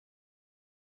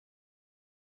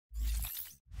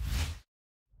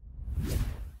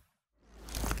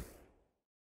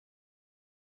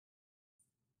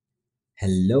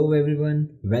Hello everyone,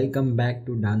 welcome back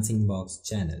to Dancing Box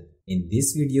channel. In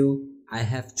this video, I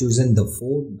have chosen the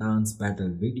 4 dance battle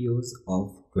videos of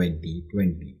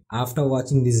 2020. After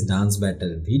watching these dance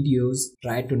battle videos,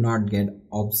 try to not get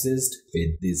obsessed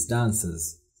with these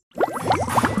dances.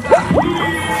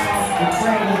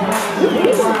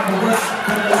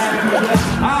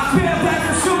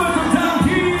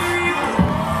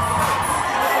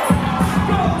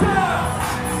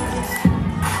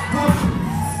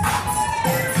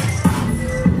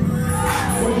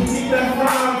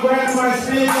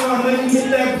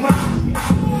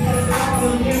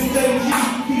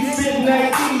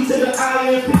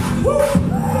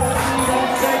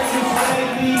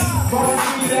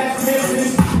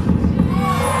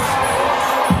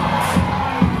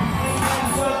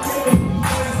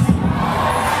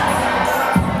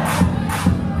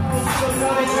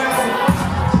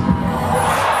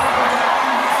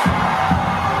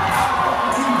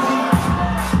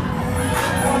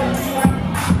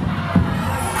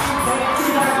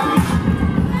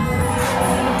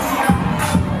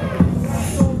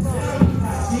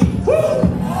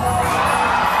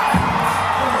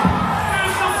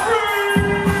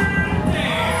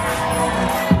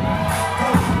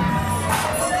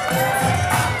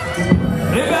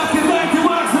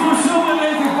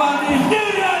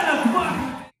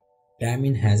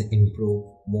 Damen has improved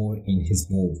more in his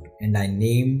move, and I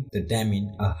named the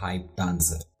Damen a hype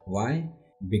dancer. Why?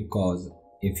 Because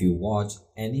if you watch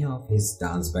any of his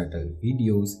dance battle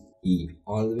videos, he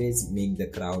always make the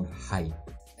crowd hype,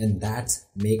 and that's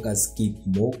make us keep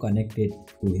more connected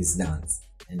to his dance.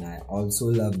 And I also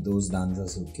love those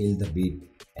dancers who kill the beat,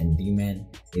 and Damen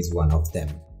is one of them.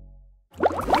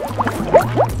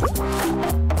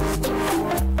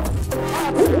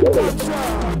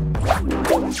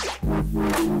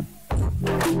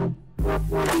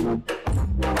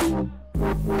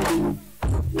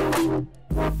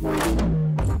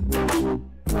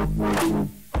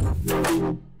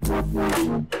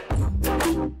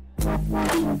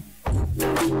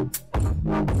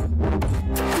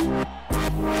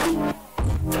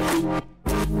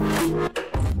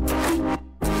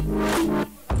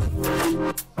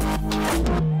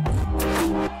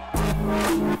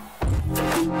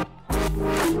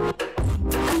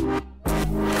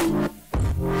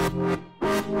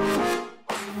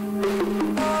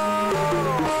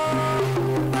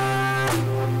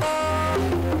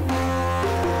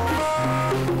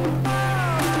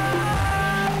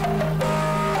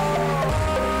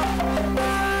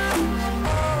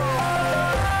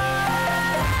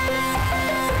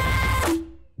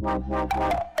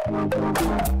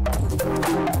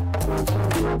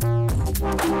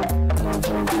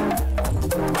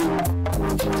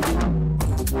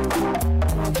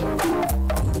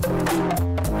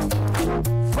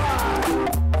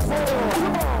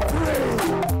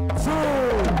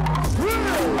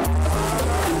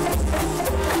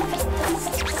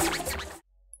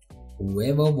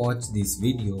 Whoever watched this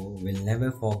video will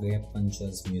never forget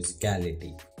Puncha's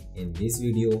musicality. In this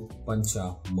video,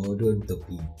 Puncha murdered the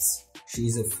beats. She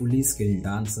is a fully skilled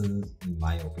dancer in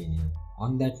my opinion.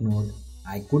 On that note,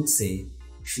 I could say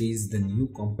she is the new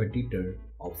competitor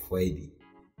of Huis.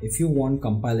 If you want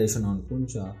compilation on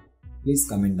Puncha, please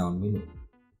comment down below.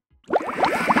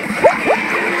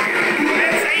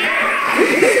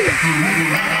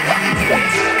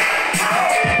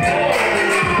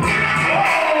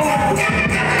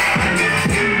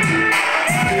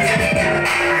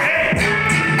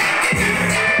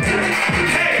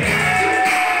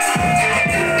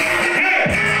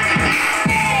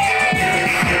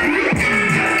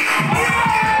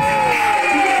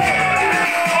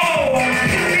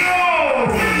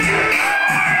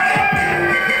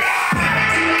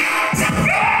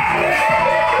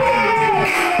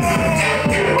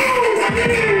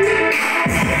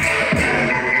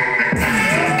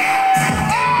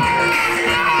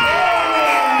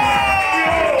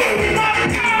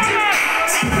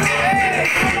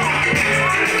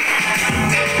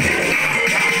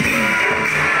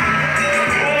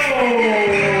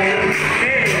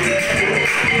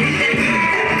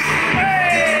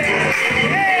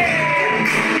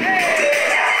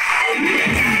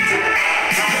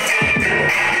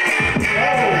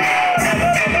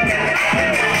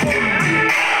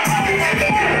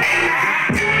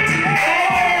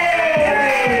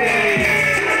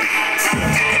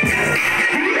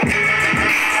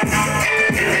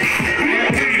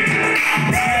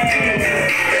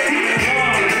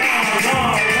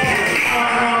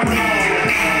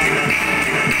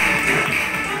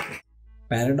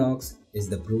 Paradox is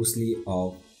the Bruce Lee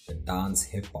of the dance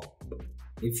hip-hop.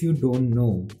 If you don't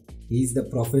know, he is the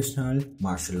professional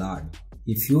martial art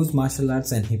He fused martial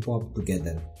arts and hip-hop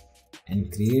together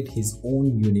and create his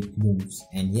own unique moves,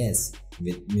 and yes,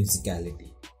 with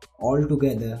musicality. All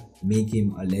together make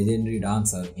him a legendary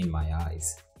dancer in my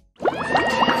eyes.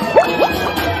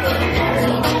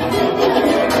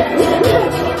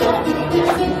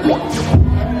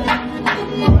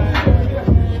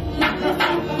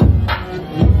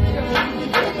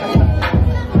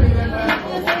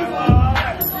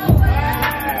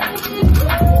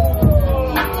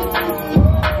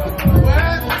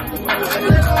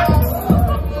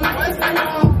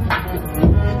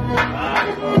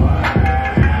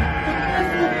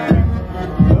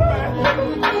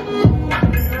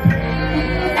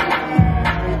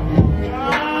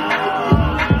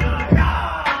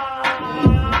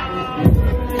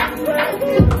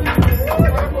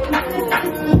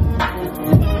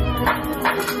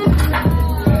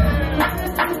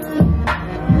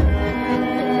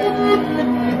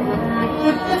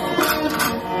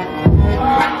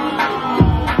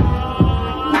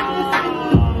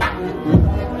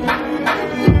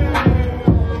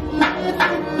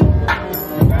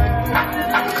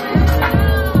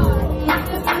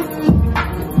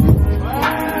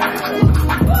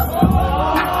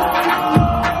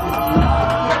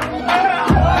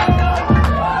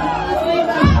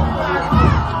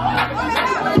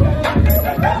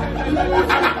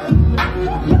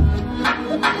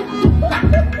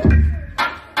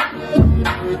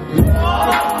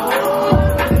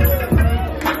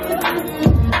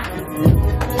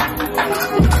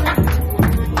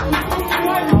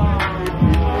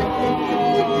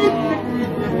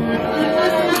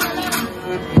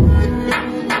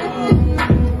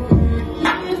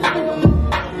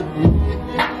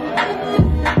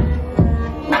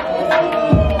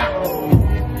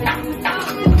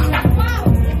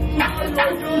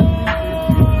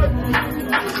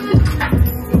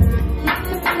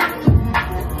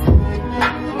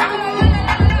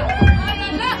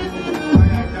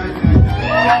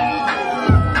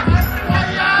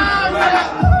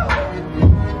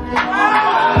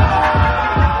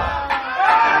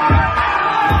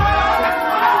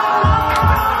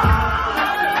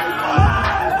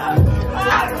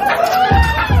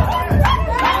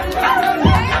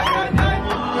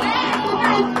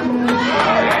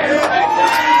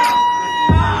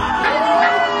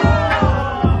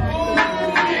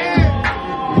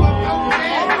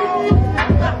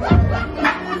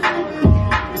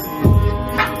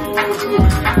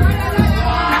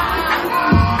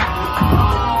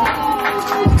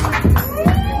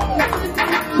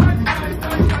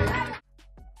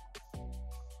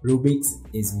 Rubix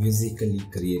is musically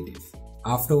creative.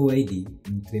 After YD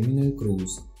in Criminal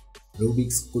Cruise,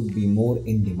 Rubix could be more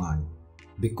in demand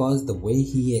because the way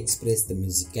he expressed the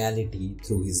musicality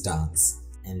through his dance,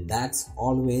 and that's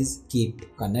always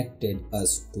kept connected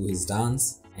us to his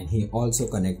dance, and he also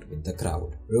connect with the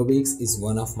crowd. Rubix is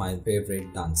one of my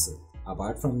favorite dancers.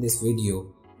 Apart from this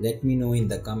video, let me know in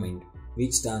the comment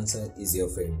which dancer is your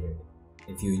favorite.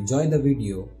 If you enjoy the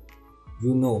video,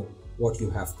 you know what you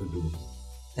have to do.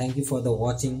 Thank you for the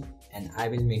watching, and I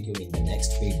will meet you in the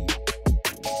next video.